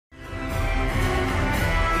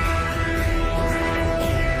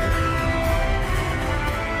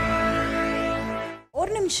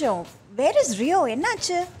நிமிஷம். Where is Rio?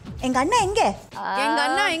 என்னாச்சு? எங்க அண்ணா எங்க? எங்க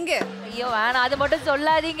அண்ணா எங்க? ஐயோ வேணாம் அது மட்டும்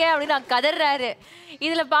சொல்லாதீங்க அப்படின்னு நான் கதறாரு.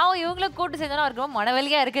 இதுல பாவம் இவங்களும் கூட்டு சேர்ந்தோன்னா அவருக்கு ரொம்ப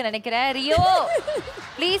மனவலியா இருக்குன்னு நினைக்கிறேன். ரியோ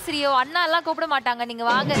ப்ளீஸ் ரியோ, அண்ணா எல்லாம் கூப்பிட மாட்டாங்க, நீங்க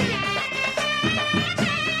வாங்க.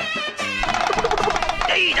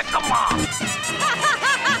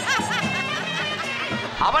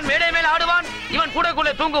 அவன் மேடை மேல் ஆடுவான், இவன்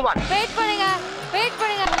கூடக்குள்ளே தூங்குவான். வெயிட் பண்ணுங்க, வெயிட்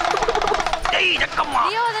பண்ணுங்க.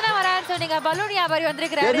 ரியோ தானே வரான்னு சொன்னீங்க, பலூன் வியாபாரி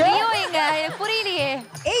வந்திருக்கிறாரு. ரியோ எங்க? எனக்கு புரியலையே.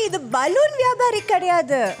 ஏய் இது பலூன் வியாபாரி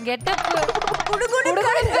கிடையாது. கெட்டப்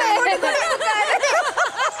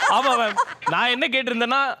ஆமா மேம், நான் என்ன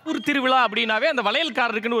கேட்டிருந்தேன்னா ஒரு திருவிழா அப்படின்னாவே அந்த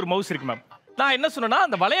வளையல்காரருக்குன்னு ஒரு மவுஸ் இருக்கு மேம். நான் என்ன சொன்னா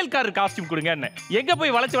அந்த வளையல்காரர் காஸ்டியூம் கொடுங்க. என்ன எங்க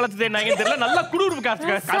போய் வளைச்சு தேடினாங்கன்னு தெரியல. நல்லா குடுகுடுப்பு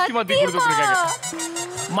காஸ்டியூம் தூக்கி கொடுத்துருக்காங்க.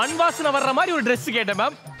 மண் வாசனை வர்ற மாதிரி ஒரு ட்ரெஸ் கேட்டேன்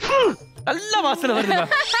மேம். நல்ல வாசனை வருது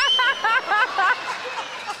மேம்.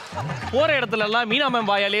 போற இடத்துல எல்லாம் மீனா மேம்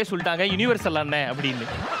வாயாலே சொல்லிட்டாங்க யுனிவர்சல் அண்ணன் அப்படின்னு.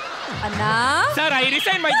 அண்ணா sir I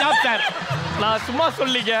resign my job sir. நான் சும்மா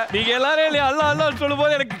சொல்லிக்க, நீங்க எல்லாரும் அல்லா அல்லா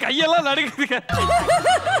சொல்லும்போது எனக்கு கையெல்லாம் நடுக்குதுங்க.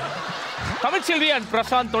 தமிழ்ச்செல்வி அண்ட்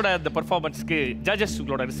பிரசாந்தோட அந்த பெர்ஃபார்மன்ஸ்க்கு ஜட்ஜஸ்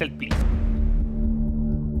உங்களோட result please.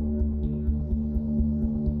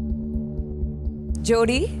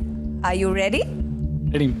 Jodi, are you ready?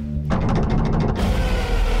 Ready.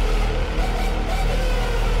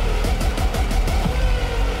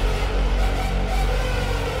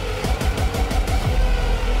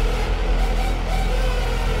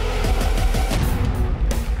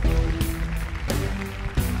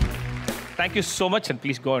 Thank you so much and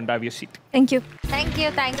please go and have your seat. Thank you. Thank you,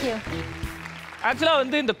 thank you. ஆக்சுவலா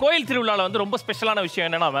வந்து இந்த கோயில் திருவிழாவில் வந்து ரொம்ப ஸ்பெஷலான விஷயம்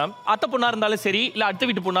என்னன்னா மேம், அத்தை பொண்ணா இருந்தாலும் சரி இல்ல அடுத்த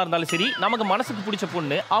வீட்டு பொண்ணா இருந்தாலும் சரி, நமக்கு மனசுக்கு பிடிச்ச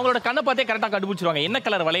பொண்ணு அவங்களோட கண்ணை பார்த்தே கரெக்டா கண்டுபிடிச்சிருவாங்க என்ன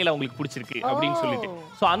கலர் வளையல உங்களுக்கு பிடிச்சிருக்கு அப்படின்னு சொல்லிட்டு.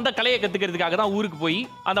 ஸோ அந்த கலையை கத்துக்கிறதுக்காக தான் ஊருக்கு போய்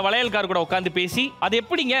அந்த வளையல்கார் கூட உட்காந்து பேசி அது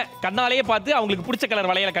எப்படிங்க கண்ணாலேயே பார்த்து அவங்களுக்கு பிடிச்ச கலர்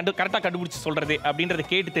வளையல கரெக்டா கண்டுபிடிச்சு சொல்றது அப்படின்றத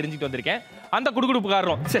கேட்டு தெரிஞ்சுட்டு வந்திருக்கேன். அந்த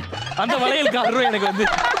குடுகுடுப்புக்காரரும் அந்த வளையல்காரரும் எனக்கு வந்து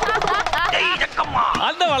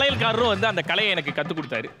அந்த வளையல்காரரும் வந்து அந்த கலையை எனக்கு கத்து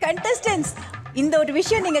கொடுத்தாரு. கண்டஸ்டன்ஸ் இந்த ஒரு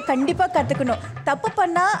விஷயம் நீங்க கண்டிப்பா கத்துக்கணும். தப்பு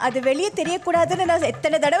பண்ணா அது வெளியே தெரியக்கூடாதுன்னு நான்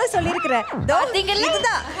எத்தனை தடவை சொல்லியிருக்கிறேன்.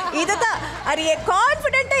 இதுதான் அரிய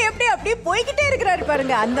கான்ஃபிடென்ட்டா எப்படி அப்படியே போய்கிட்டே இருக்கிறாரு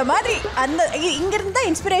பாருங்க. அந்த மாதிரி அந்த இங்க இருந்தா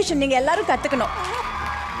இன்ஸ்பிரேஷன் நீங்க எல்லாரும் கத்துக்கணும்.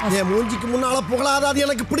 என் மூஞ்சிக்கு முன்னால புகழாத, அது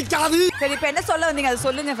எனக்கு பிடிக்காது. சரி இப்போ என்ன சொல்ல வந்தீங்க, அது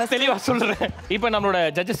சொல்லுங்க ஃபர்ஸ்ட். தெளிவா சொல்றேன். இப்போ நம்மளோட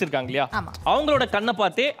ஜட்ஜஸ் இருக்காங்க இல்லையா, அவங்களோட கண்ணை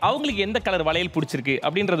பார்த்தே அவங்களுக்கு எந்த கலர் வளையல் பிடிச்சிருக்கு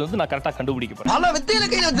அப்படின்றது வந்து நான் கரெக்டா கண்டுபிடிக்க போறேன். பல வித்தையில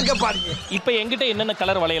கையில வச்சிருக்க பாருங்க. இப்போ என்கிட்ட என்னென்ன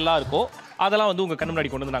கலர் வளையல்லாம் இருக்கோ அதெல்லாம் வந்து உங்க கண்ணு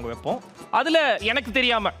முன்னாடி கொண்டு வந்து நாங்க வைப்போம். அதுல எனக்கு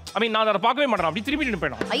தெரியாம நான் அதை பார்க்கவே மாட்டேன், அப்படி திரும்பி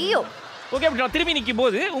நிற்பேன். ஐயோ ஓகே, அப்படி நான் திரும்பி நிற்கும்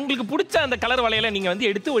போது உங்களுக்கு பிடிச்ச அந்த கலர் வளையலை நீங்க வந்து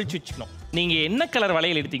எடுத்து ஒழிச்சு வச்சுக்கணும். நீங்க என்ன கலர்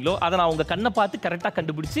வளையல் எடுத்தீங்களோ அதை நான் உங்க கண்ணை பார்த்து கரெக்டா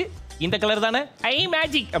கண்டுபிடிச்சு இந்த கலர் தானே ஐ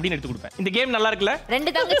மேஜிக் அப்படின்னு எடுத்து கொடுப்பேன். இந்த கேம் நல்லா இருக்குல்ல?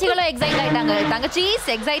 ரெண்டு தங்கச்சிகளும் எக்ஸைட் ஆயிட்டாங்க. தங்கச்சிஸ்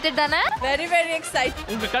எக்ஸைட்டட் தானே? Very very excited.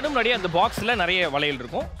 உங்க கண்ணு முன்னாடி அந்த பாக்ஸ்ல நிறைய வளையல்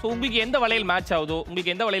இருக்கும். ஸோ உங்களுக்கு எந்த வளையல் மேட்ச் ஆகுதோ,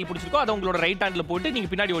 உங்களுக்கு எந்த வளையல் பிடிச்சிருக்கோ அதை உங்களோட ரைட் ஹேண்ட்ல போட்டு நீங்க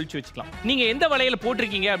பின்னாடி ஒழிச்சு வச்சுக்கலாம். நீங்க எந்த வளையல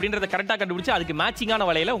போட்டிருக்கீங்க அப்படின்றத கரெக்டா கண்டுபிடிச்சு அதுக்கு மேட்சிங்கான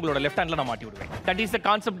வளையல உங்களோட லெஃப்ட் ஹேண்ட்ல நான் மாட்டி விடுவேன். That is the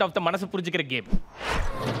concept of the மனசு புரிஞ்சுக்கிற கேம்.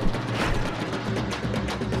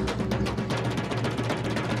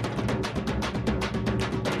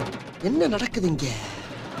 என்ன நடக்குது இங்க?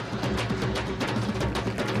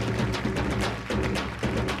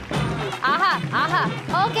 ஆஹா ஆஹா.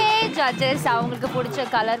 ஓகே ஜட்ஜஸ் அவங்களுக்கு பிடிச்ச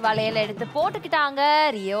கலர் வளையல எடுத்து போட்டுக்கிட்டாங்க.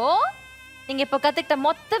 ரியோ நீங்க இப்ப கத்துக்கிட்ட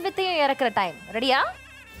மொத்த வித்தையும் இறக்குற டைம். ரெடியா?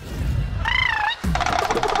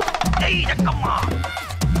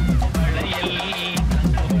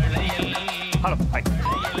 ஹலோ ஹாய்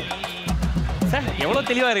சார், எவ்வளவு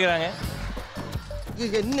தெளிவா இருக்கிறாங்க.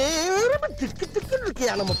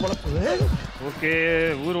 ஓகே,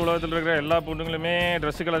 ஊர் உலகத்தில் இருக்கிற எல்லா பொண்ணுங்களுமே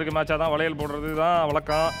ட்ரெஸ் கலருக்கு மேட்சாக தான் வளையல் போடுறது தான்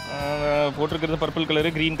வழக்கம். போட்டிருக்கிறது பர்பிள் கலரு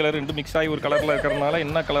கிரீன் கலர் ரெண்டு மிக்ஸ் ஆகி ஒரு கலரில் இருக்கிறதுனால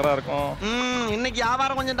என்ன கலராக இருக்கும்? இன்னைக்கு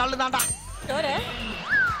வியாபாரம் கொஞ்சம் டல்லு தான்டா.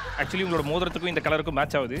 ஆக்சுவலி உங்களோட மோதிரத்துக்கும் இந்த கலருக்கும்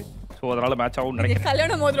மேட்ச் ஆகுது. ஸோ அதனால மேட்ச் ஆகும் நினைக்கிறேன்.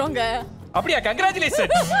 கல்யாண மோதிரங்க. அப்படியா?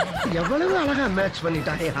 கங்க்ராச்சுலேஷன். எவ்வளவு அழகா மேட்ச்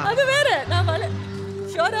பண்ணிட்டாங்க. அது வேற. நான் வல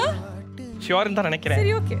ஷூரா? ஷூர்னு தான் நினைக்கிறேன்.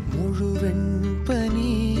 சரி ஓகே. முழுவெண்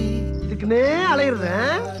பனி இதுக்குனே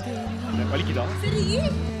அலையறேன். வலிக்குதா? சரி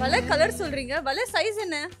வல கலர் சொல்றீங்க, வல சைஸ்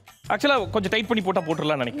என்ன? ஆக்சுவலா கொஞ்சம் டைட் பண்ணி போட்டா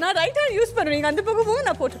போட்டுறலாம் நினைக்கிறேன். நான் ரைட் ஹேண்ட் யூஸ் பண்ணுவீங்க, அந்த பக்கமும்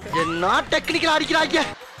நான் போட்டுட்டேன். என்ன டெக்னிக்கல் அடிக்கறாங்க.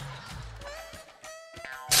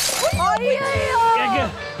 ஐயோ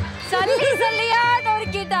சல்லியா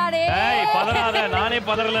நொறுக்கிட்டானே. ஏய் பதறாத, நானே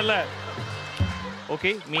பதறலல்ல.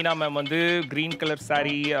 ஓகே, மீனா மேம் வந்து கிரீன் கலர்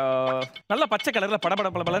சாரி நல்ல பச்சை கலர்ல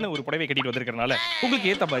படபடன்னு ஒரு புடவை கட்டிட்டு வந்திருக்கறனால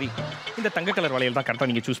உங்களுக்கு ஏத்த மாதிரி இந்த தங்க கலர் வளையல் தான் கரெக்டா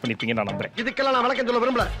நீங்க சூஸ் பண்ணிருப்பீங்க நான் நம்புறேன். இதுக்கெல்லாம் நான் விளக்கம் சொல்ல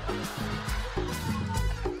விரும்பல.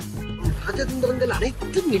 ராஜதந்திரங்கள்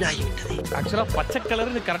அனைத்தும் வீணாகிவிட்டது. ஆக்சுவலா பச்சை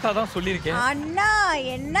கலர்னு கரெக்டா தான் சொல்லியிருக்கேன். அண்ணா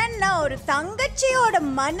என்னன்னா ஒரு தங்கச்சியோட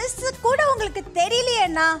மனசு கூட உங்களுக்கு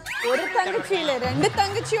தெரியலையேண்ணா. ஒரு தங்கச்சி இல்ல 2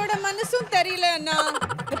 தங்கச்சியோட மனசும் தெரியல அண்ணா.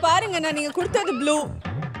 பாருங்க நான் நீங்க கொடுத்தது ப்ளூ,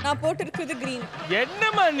 நான் போட்டிருக்கிறது கிரீன்.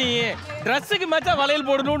 என்னம்மா நீ ட்ரெஸ்ஸுக்கு மேட்சா வளையல்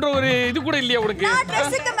போடணும்ன்ற ஒரு இது கூட இல்லையா உனக்கு? நான்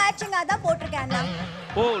ட்ரெஸ்ஸுக்கு மேட்சிங்கா தான் போட்டிருக்கேன் அண்ணா.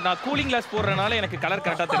 ஓ நான் கூலிங் கிளாஸ் போடுறனால எனக்கு கலர்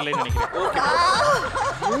கரெக்டா தெரியலன்னு நினைக்கிறேன்.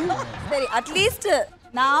 சரி அட்லீஸ்ட்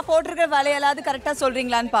நான் போட்டிருக்கிற வலையெல்லாவது கரெக்டா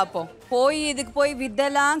சொல்றீங்களான்னு பாப்போம். இதுக்கு போய்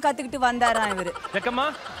வித்தெல்லாம் கத்துக்கிட்டு வந்தாராம் இவரு. ஜக்கம்மா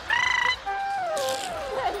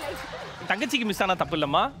தங்கச்சிக்கு மிஸ் ஆனா தப்பு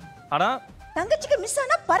இல்லம்மா. ஆனா தங்கச்சிக்கு மிஸ்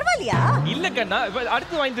ஆனா பரவாயில்லையா? இல்ல கண்ணா இப்ப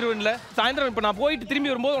அடுத்து வாங்கி தருவேன்ல சாயந்தரம். இப்ப நான் போயிட்டு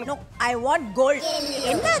திரும்பி வரும்போது No, I want gold.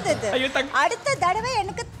 என்னது இது? ஐயோ, அடுத்த தடவை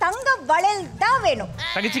எனக்கு தங்க வளையல் தான் வேணும்.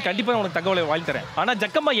 தங்கச்சி கண்டிப்பா உனக்கு தகவலை வாங்கி தரேன். ஆனா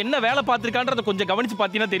ஜக்கம்மா என்ன வேலை பார்த்திருக்கான்றத கொஞ்சம் கவனிச்சு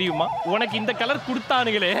பாத்தீங்கன்னா தெரியுமா? உனக்கு இந்த கலர்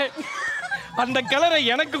கொடுத்தானுங்களே அந்த கலரை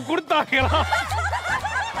எனக்கு கொடுத்தாங்களா?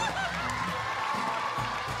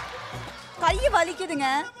 கை வலிக்குதுங்க.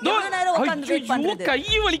 எவ்வளவு நேரம் உட்கார்ந்து வெயிட் பண்றது? கை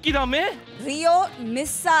வலிக்குதாமே. ரியோ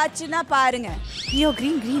மிஸ் ஆச்சுன்னா பாருங்க. Rio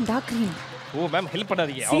green dark green. ஓ மேம் ஹெல்ப்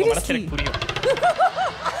பண்ணாதீங்க. அவங்க மனசு எனக்கு புரியும்.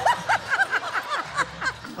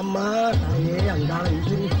 அம்மா தாயே அங்காள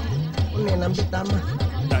இந்திரி உன்னை நம்பிட்டாமா.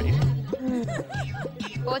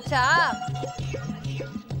 போச்சா?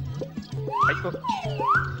 ஐயோ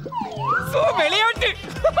சோ விளையாட்டு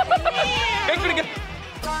கேக்குறீங்க.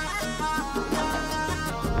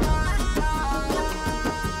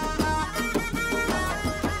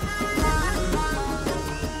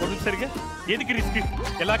 சரிங்க எதுக்கு ரிஸ்க்?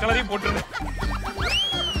 எல்லா கலரையும் போட்டுருங்க.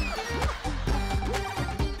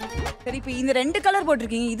 சரி இப்போ இந்த 2 கலர்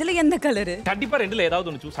போட்டிருக்கீங்க. இதுல எந்த கலர்? கண்டிப்பா ரெண்டுல ஏதாவது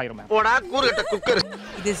ஒன்னு சூஸ் ஆயிரும் மேம். போடா கூறுகட்ட குக்கர்.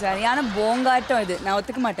 இது சரியான போங்காட்டம். இது நான்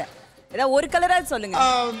ஒத்துக்க மாட்டேன். ஏதாவது ஒரு கலராவது சொல்லுங்க.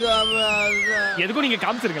 எதுக்கும் நீங்க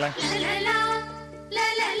காமிச்சிருங்களேன்.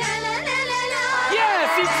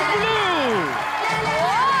 Yes, it's blue.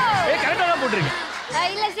 ஏய் கரெக்ட்டா தான் போட்டுருக்கீங்க.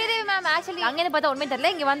 இல்ல சரி மேம் ஆக்சுவலி அங்க இருந்து பார்த்தா உண்மை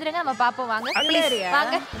தெரியல. இங்க வந்துருங்க நம்ம பாப்போம் வாங்க. ப்ளீஸ்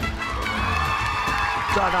வாங்க.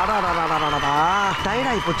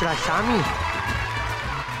 டயர்டாகி போச்சுடா சாமி.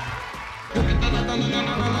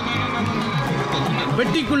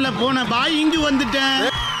 வெட்டிக்குள்ள போன பாய் இங்கு வந்துட்டேன்.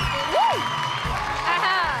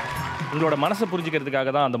 உங்களோட மனசை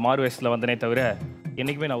புரிஞ்சுக்கிறதுக்காக தான் அந்த மாறு வேஷத்துல வந்தனே தவிர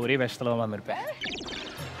என்னைக்குமே நான் ஒரே வேஷத்துல தான் இருப்பேன்.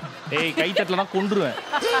 ஏய் கை தட்டலனா கொன்றுவேன்.